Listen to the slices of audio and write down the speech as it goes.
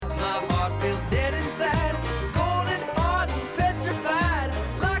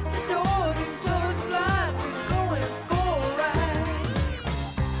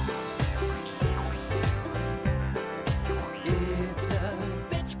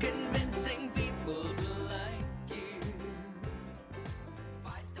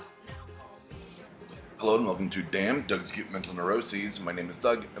Hello and welcome to Damn Doug's Acute Mental Neuroses. My name is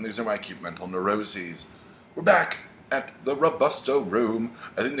Doug, and these are my acute mental neuroses. We're back at the Robusto Room.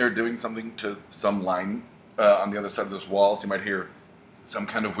 I think they're doing something to some line on the other side of this wall, so you might hear some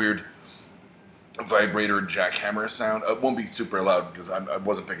kind of weird vibrator jackhammer sound. It won't be super loud because I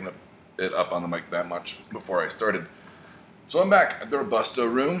wasn't picking it up on the mic that much before I started. So I'm back at the Robusto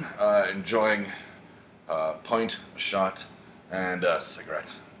Room, enjoying a pint, a shot, and a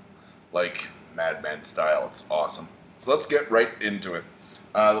cigarette. Like Mad Men style. It's awesome. So let's get right into it.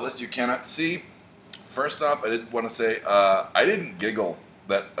 The list you cannot see. First off, I did want to say I didn't giggle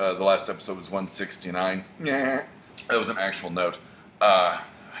that the last episode was 169. Yeah, that was an actual note.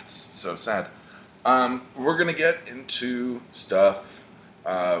 That's so sad. We're gonna get into stuff.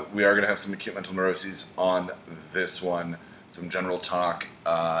 We are gonna have some acute mental neuroses on this one, some general talk,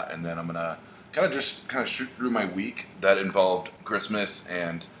 and then I'm gonna kind of shoot through my week that involved Christmas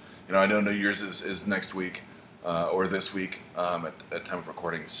and. I know New Year's is next week, or this week, at time of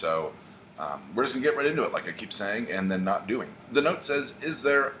recording, so we're just going to get right into it, like I keep saying, and then not doing. The note says, is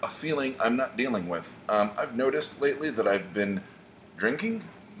there a feeling I'm not dealing with? I've noticed lately that I've been drinking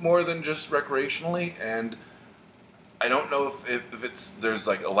more than just recreationally, and I don't know if there's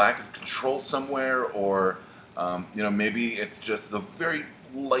like a lack of control somewhere, or, maybe it's just the very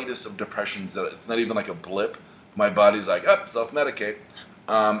lightest of depressions, that it's not even like a blip. My body's like, self-medicate.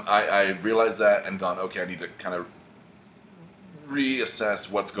 I realized that and gone, okay, I need to kind of reassess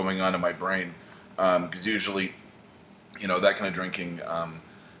what's going on in my brain, because usually, that kind of drinking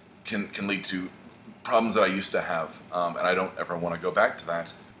can lead to problems that I used to have, and I don't ever want to go back to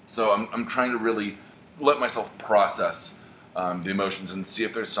that. So I'm trying to really let myself process the emotions and see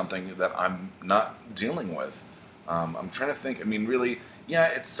if there's something that I'm not dealing with. I'm trying to think. I mean, really, yeah,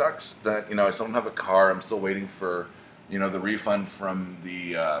 it sucks that I still don't have a car. I'm still waiting for the refund from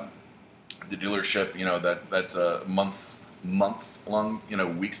the dealership. That's a months long,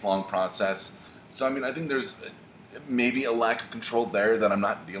 weeks long process. So I mean, I think there's maybe a lack of control there that I'm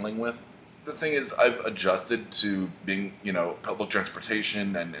not dealing with. The thing is, I've adjusted to being, public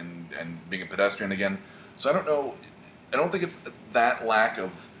transportation and being a pedestrian again. So I don't know. I don't think it's that lack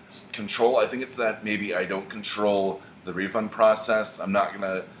of control. I think it's that maybe I don't control the refund process. I'm not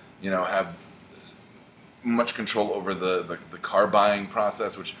gonna, have much control over the car buying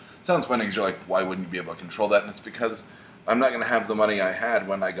process, which sounds funny because you're like, why wouldn't you be able to control that? And it's because I'm not going to have the money I had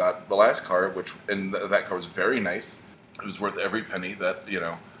when I got the last car, and that car was very nice. It was worth every penny that,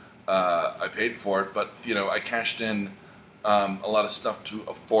 I paid for it. But, I cashed in a lot of stuff to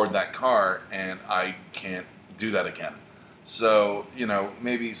afford that car, and I can't do that again. So,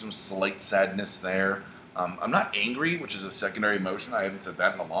 maybe some slight sadness there. I'm not angry, which is a secondary emotion. I haven't said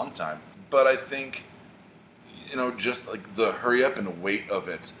that in a long time. But I think just like the hurry up and wait of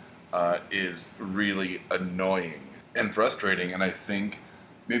it is really annoying and frustrating. And I think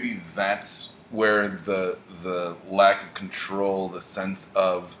maybe that's where the lack of control, the sense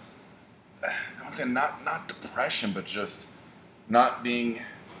of, I would say not depression, but just not being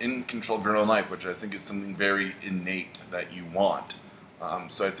in control of your own life, which I think is something very innate that you want.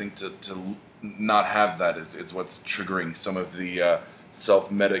 So I think to not have that is what's triggering some of the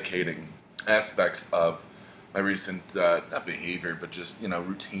self-medicating aspects of my recent not behavior, but just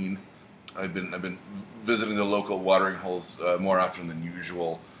routine. I've been visiting the local watering holes more often than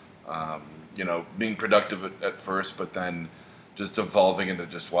usual. Being productive at first, but then just evolving into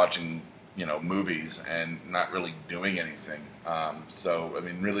just watching movies and not really doing anything. So I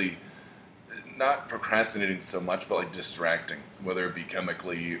mean, really not procrastinating so much, but like distracting, whether it be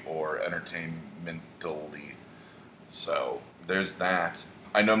chemically or entertainmentally. So there's that.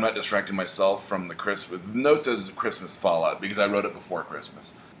 I know I'm not distracting myself from the Christmas. The note says Christmas fallout because I wrote it before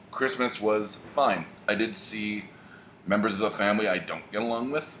Christmas. Christmas was fine. I did see members of the family I don't get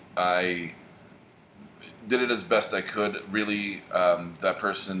along with. I did it as best I could. Really, that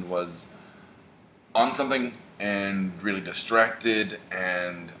person was on something and really distracted,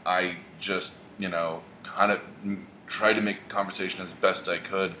 and I just, kind of tried to make conversation as best I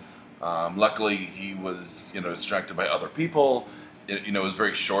could. Luckily, he was, distracted by other people. It was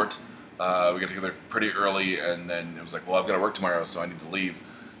very short. We got together pretty early, and then it was like, well, I've got to work tomorrow, so I need to leave.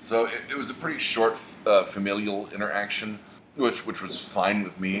 So it was a pretty short familial interaction, which was fine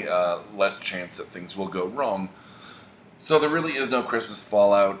with me. Less chance that things will go wrong. So there really is no Christmas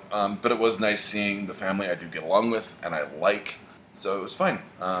fallout, but it was nice seeing the family I do get along with and I like. So it was fine.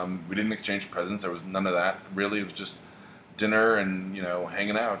 We didn't exchange presents. There was none of that. Really, it was just dinner and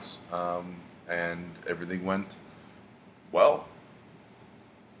hanging out, and everything went well.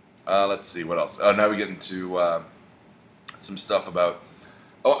 Let's see, what else? Now we get into some stuff about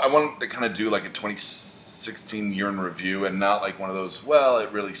Oh, I wanted to kind of do like a 2016 year in review, and not like one of those. Well,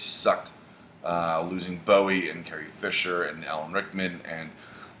 it really sucked, losing Bowie and Carrie Fisher and Alan Rickman and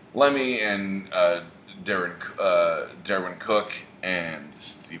Lemmy and Darwin Cook and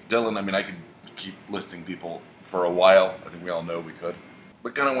Steve Dillon. I mean, I could keep listing people for a while. I think we all know we could,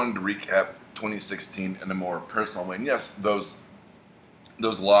 but kind of wanted to recap 2016 in a more personal way. And yes, those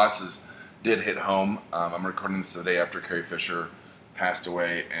losses did hit home. I'm recording this the day after Carrie Fisher passed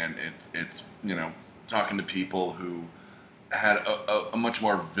away, and it's talking to people who had a much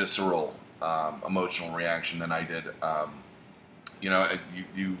more visceral emotional reaction than I did.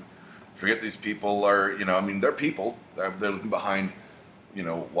 You forget these people are they're people. They're looking behind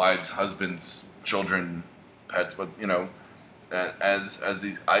wives, husbands, children, pets, but as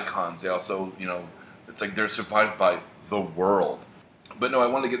these icons, they also it's like they're survived by the world. But no, I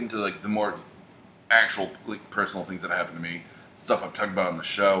want to get into like the more actual like personal things that happened to me, stuff I've talked about on the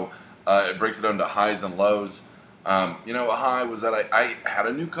show. It breaks it down to highs and lows. A high was that I had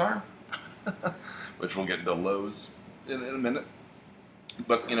a new car, which we'll get into lows in a minute.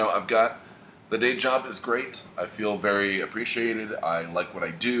 But I've got the day job is great. I feel very appreciated. I like what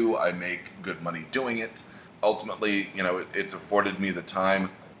I do. I make good money doing it. Ultimately, it's afforded me the time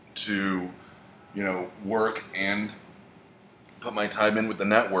to work and put my time in with the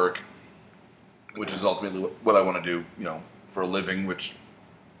network, which is ultimately what I want to do, for a living, which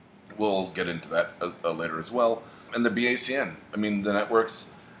we'll get into that later as well. And the BACN, I mean, the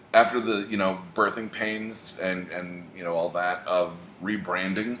networks, after the, birthing pains and all that of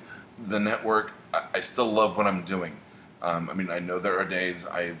rebranding the network, I still love what I'm doing. I know there are days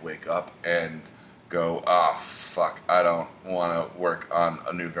I wake up and go, fuck, I don't want to work on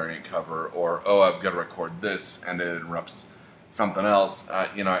a new variant cover, or, I've got to record this, and it interrupts something else.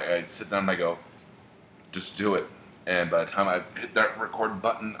 I sit down and I go, just do it. And by the time I've hit that record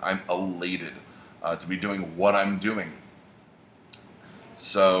button, I'm elated to be doing what I'm doing.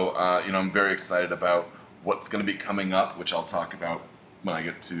 So, I'm very excited about what's going to be coming up, which I'll talk about when I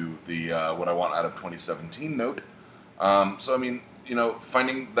get to the what I want out of 2017 note.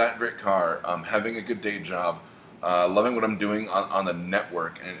 Finding that great car, having a good day job, loving what I'm doing on the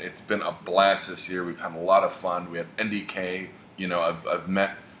network, and it's been a blast this year. We've had a lot of fun. We had NDK. I've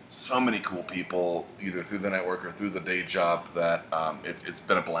met so many cool people either through the network or through the day job that it's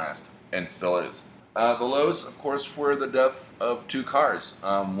been a blast and still is. The lows, of course, were the death of two cars.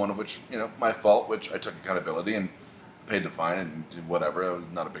 One of which, my fault, which I took accountability and paid the fine and did whatever. It was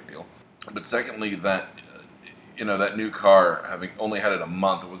not a big deal. But secondly, that new car, having only had it a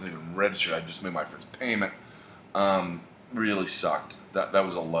month, it wasn't even registered. I just made my first payment. Really sucked. That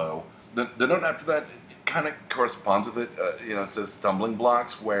was a low. The note after that kind of corresponds with it. It says stumbling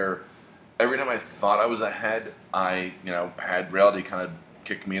blocks, where every time I thought I was ahead, I had reality kind of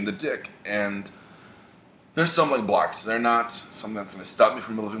kick me in the dick. And they're stumbling blocks. They're not something that's going to stop me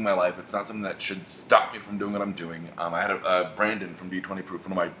from living my life. It's not something that should stop me from doing what I'm doing. I had Brandon from D20 Proof,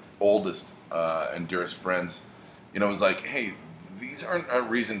 one of my oldest and dearest friends, was like, hey, these aren't a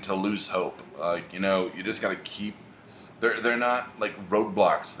reason to lose hope. You just got to keep. They're not like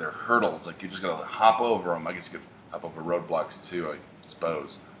roadblocks. They're hurdles. Like you just got to hop over them. I guess you could hop over roadblocks too, I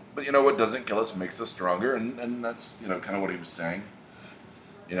suppose. But what doesn't kill us makes us stronger, and that's kind of what he was saying.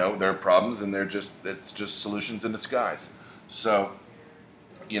 There are problems, and it's just solutions in disguise. So,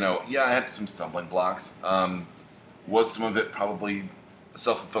 I had some stumbling blocks. Was some of it probably a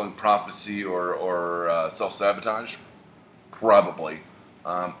self-fulfilling prophecy or self-sabotage? Probably.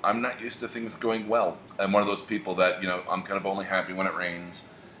 I'm not used to things going well. I'm one of those people that, I'm kind of only happy when it rains.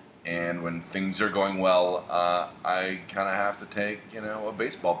 And when things are going well, I kind of have to take, a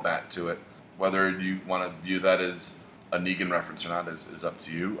baseball bat to it. Whether you want to view that as a Negan reference or not is up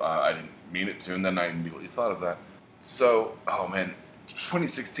to you. I didn't mean it to, and then I immediately thought of that. So,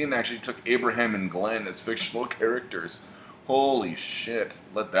 2016 actually took Abraham and Glenn as fictional characters. Holy shit,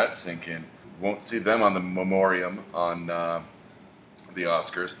 let that sink in. Won't see them on the memoriam on the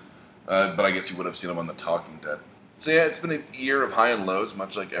Oscars, but I guess you would have seen them on The Talking Dead. So yeah, it's been a year of high and lows,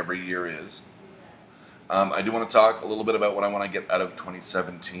 much like every year is. I do want to talk a little bit about what I want to get out of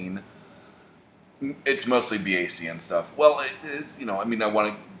 2017. It's mostly BACN stuff. Well, it is, I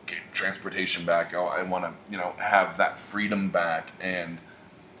want to get transportation back. I want to, have that freedom back and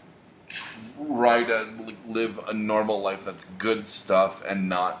try to live a normal life that's good stuff and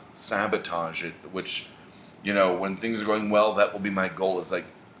not sabotage it, which, when things are going well, that will be my goal, is like,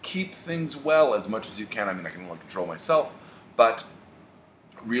 keep things well as much as you can. I can only control myself, but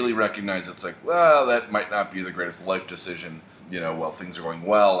really recognize it's like, well, that might not be the greatest life decision, while things are going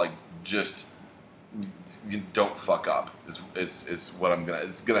well, like, just you don't fuck up is what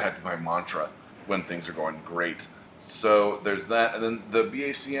it's gonna have to be my mantra when things are going great. So there's that, and then the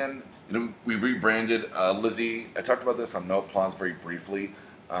BACN. We've rebranded. Lizzie, I talked about this on No Applause very briefly.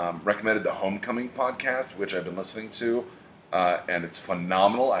 Recommended the Homecoming podcast, which I've been listening to, and it's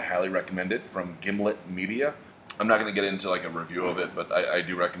phenomenal. I highly recommend it, from Gimlet Media. I'm not going to get into like a review of it, but I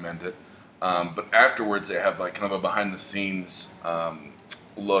do recommend it. But afterwards, they have like kind of a behind the scenes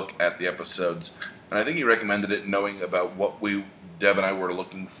look at the episodes, and I think he recommended it knowing about what Deb and I were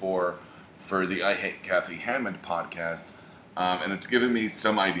looking for the I Hate Kathy Hammond podcast, and it's given me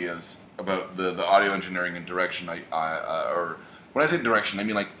some ideas about the audio engineering and direction. Or when I say direction, I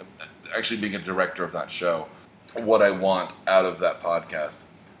mean like actually being a director of that show, what I want out of that podcast.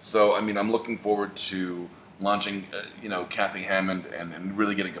 So I mean, I'm looking forward to launching, Kathy Hammond and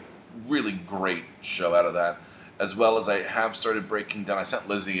really getting a really great show out of that, as well as I have started breaking down. I sent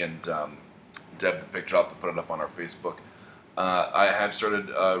Lizzie and Deb the picture. I'll have to put it up on our Facebook. I have started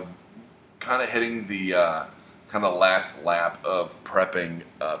kind of hitting the kind of last lap of prepping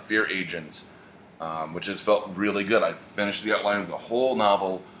Fear Agents, which has felt really good. I finished the outline of the whole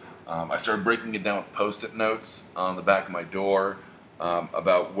novel. I started breaking it down with Post-it notes on the back of my door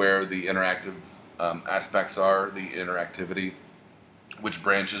about where the interactive aspects are, the interactivity, which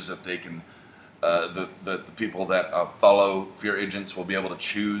branches that they can, the people that follow Fear Agents will be able to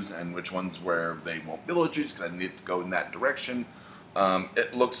choose, and which ones where they won't be able to choose because I need to go in that direction.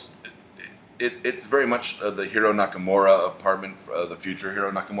 It's very much the Hiro Nakamura apartment, the future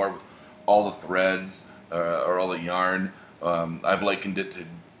Hiro Nakamura, with all the threads or all the yarn. I've likened it to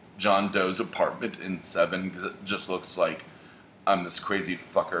John Doe's apartment in Seven, because it just looks like I'm this crazy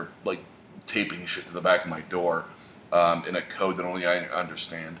fucker, like taping shit to the back of my door in a code that only I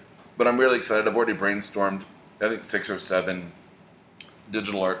understand. But I'm really excited. I've already brainstormed, I think, 6 or 7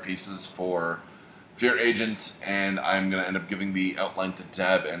 digital art pieces for Fear Agents, and I'm going to end up giving the outline to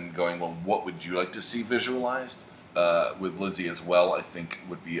Deb and going, well, what would you like to see visualized? With Lizzie as well, I think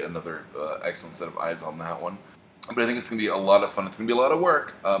would be another excellent set of eyes on that one. But I think it's going to be a lot of fun. It's going to be a lot of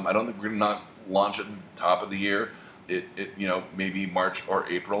work. I don't think we're going to not launch at the top of the year. It maybe March or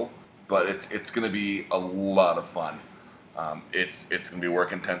April, but it's going to be a lot of fun. It's going to be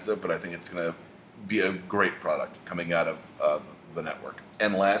work intensive, but I think it's going to be a great product coming out of the network.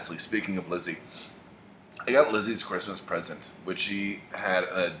 And lastly, speaking of Lizzie, I got Lizzie's Christmas present, which she had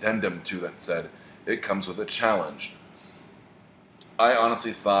an addendum to that said, it comes with a challenge. I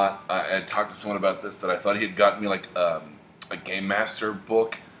honestly thought, I had talked to someone about this, that I thought he had gotten me like a Game Master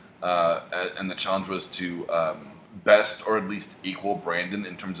book, and the challenge was to best or at least equal Brandon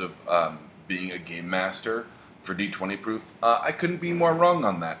in terms of being a Game Master for D20 proof. I couldn't be more wrong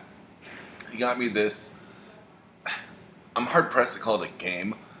on that. He got me this, I'm hard pressed to call it a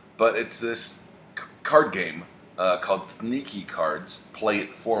game, but it's this card game called Sneaky Cards, Play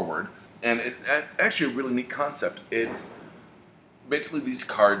It Forward. And it's actually a really neat concept. It's basically these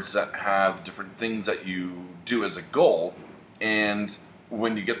cards that have different things that you do as a goal, and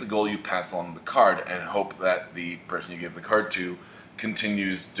when you get the goal, you pass along the card and hope that the person you give the card to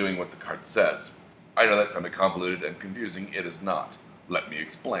continues doing what the card says. I know that sounded convoluted and confusing. It is not. Let me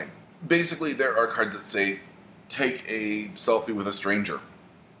explain. Basically, there are cards that say, take a selfie with a stranger,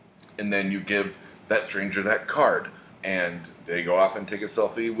 and then you give that stranger that card, and they go off and take a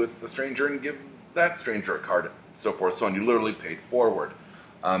selfie with the stranger and give that stranger a card, so forth, so on. You literally paid forward.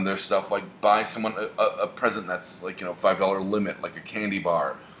 There's stuff like buy someone a present that's like, $5 limit, like a candy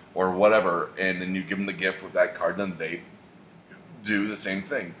bar or whatever, and then you give them the gift with that card, then they do the same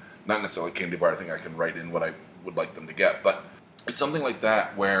thing. Not necessarily a candy bar. I think I can write in what I would like them to get, but it's something like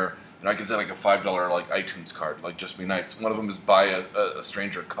that where I can say like a $5 like iTunes card, like just be nice. One of them is buy a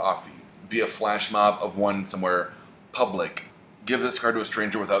stranger coffee, be a flash mob of one somewhere public, give this card to a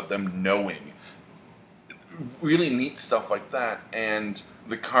stranger without them knowing. Really neat stuff like that. And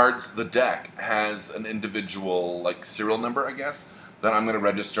the deck has an individual like serial number, I guess, that I'm going to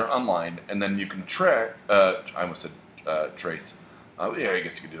register online, and then you can track, I almost said trace, yeah, I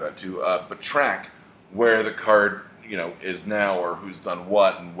guess you could do that too, but track where the card, is now, or who's done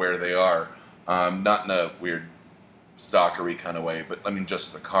what and where they are, not in a weird stalkery kind of way, but I mean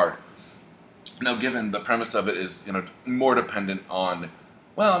just the card. Now, given the premise of it is, more dependent on,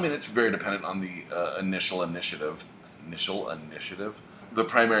 it's very dependent on the initial initiative, the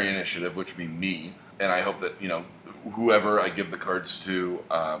primary initiative, which would be me, and I hope that, whoever I give the cards to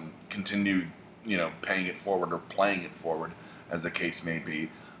continue, paying it forward or playing it forward, as the case may be.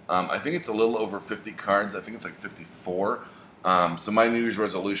 I think it's a little over 50 cards. I think it's like 54. So my New Year's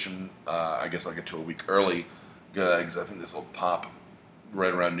resolution, I guess I'll get to a week early, because I think this will pop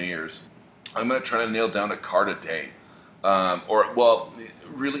right around New Year's, I'm going to try to nail down a card a day.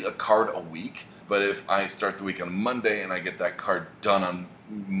 Really a card a week. But if I start the week on Monday and I get that card done on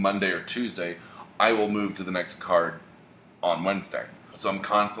Monday or Tuesday, I will move to the next card on Wednesday. So I'm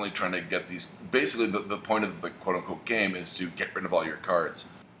constantly trying to get these. Basically, the point of the quote unquote game is to get rid of all your cards.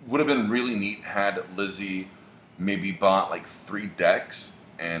 Would have been really neat had Lizzie maybe bought like 3 decks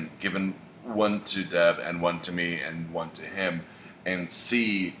and given one to Deb and one to me and one to him, and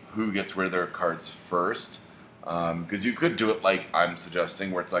see who gets rid of their cards first. Because you could do it like I'm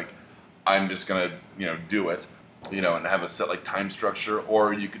suggesting, where it's like I'm just gonna do it, and have a set like time structure,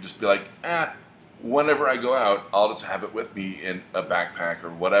 or you could just be like, whenever I go out, I'll just have it with me in a backpack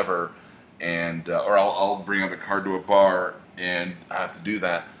or whatever, and or I'll bring out a card to a bar and I have to do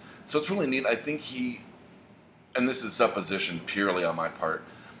that. So it's really neat. I think he, and this is supposition purely on my part,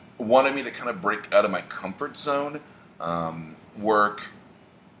 wanted me to kind of break out of my comfort zone, work,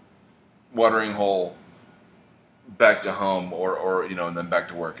 watering hole, back to home, or and then back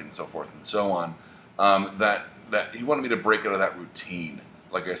to work and so forth and so on. That he wanted me to break out of that routine.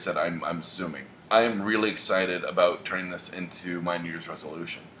 Like I said, I'm assuming. I am really excited about turning this into my New Year's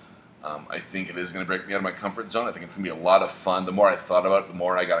resolution. I think it is going to break me out of my comfort zone. I think it's going to be a lot of fun. The more I thought about it, the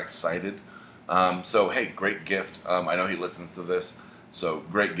more I got excited. So, hey, great gift. I know he listens to this, so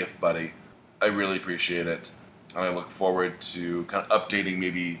great gift, buddy. I really appreciate it. And I look forward to kind of updating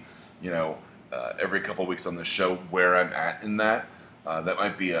maybe, every couple of weeks on the show where I'm at in that. That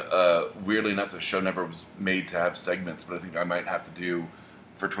might be weirdly enough, the show never was made to have segments, but I think I might have to do,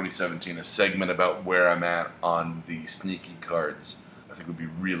 for 2017, a segment about where I'm at on the sneaky cards. I think would be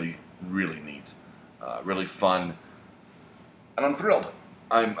really, really neat, really fun, and I'm thrilled.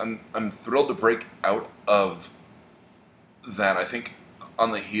 I'm thrilled to break out of that. I think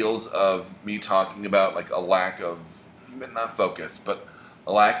on the heels of me talking about like a lack of, not focus, but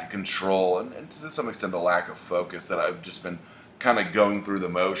a lack of control, and to some extent a lack of focus, that I've just been kind of going through the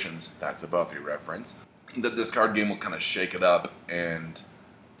motions. That's a Buffy reference. That this card game will kind of shake it up, and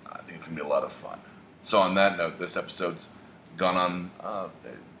I think it's going to be a lot of fun. So on that note, this episode's gone on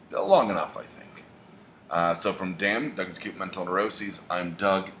long enough, I think. So from Damn, Doug's Acute Mental Neuroses, I'm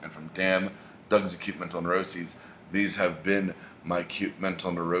Doug, and from Damn, Doug's Acute Mental Neuroses, these have been my Acute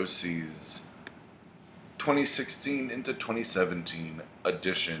Mental Neuroses 2016 into 2017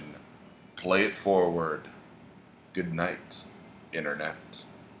 edition. Play it forward. Good night, Internet.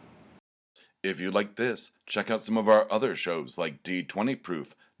 If you like this, check out some of our other shows like D20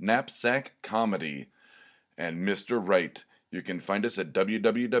 Proof, Knapsack Comedy, and Mr. Right. You can find us at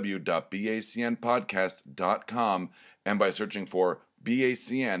www.bacnpodcast.com and by searching for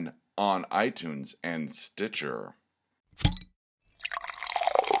BACN on iTunes and Stitcher.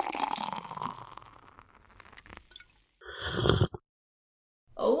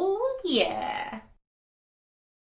 Oh, yeah.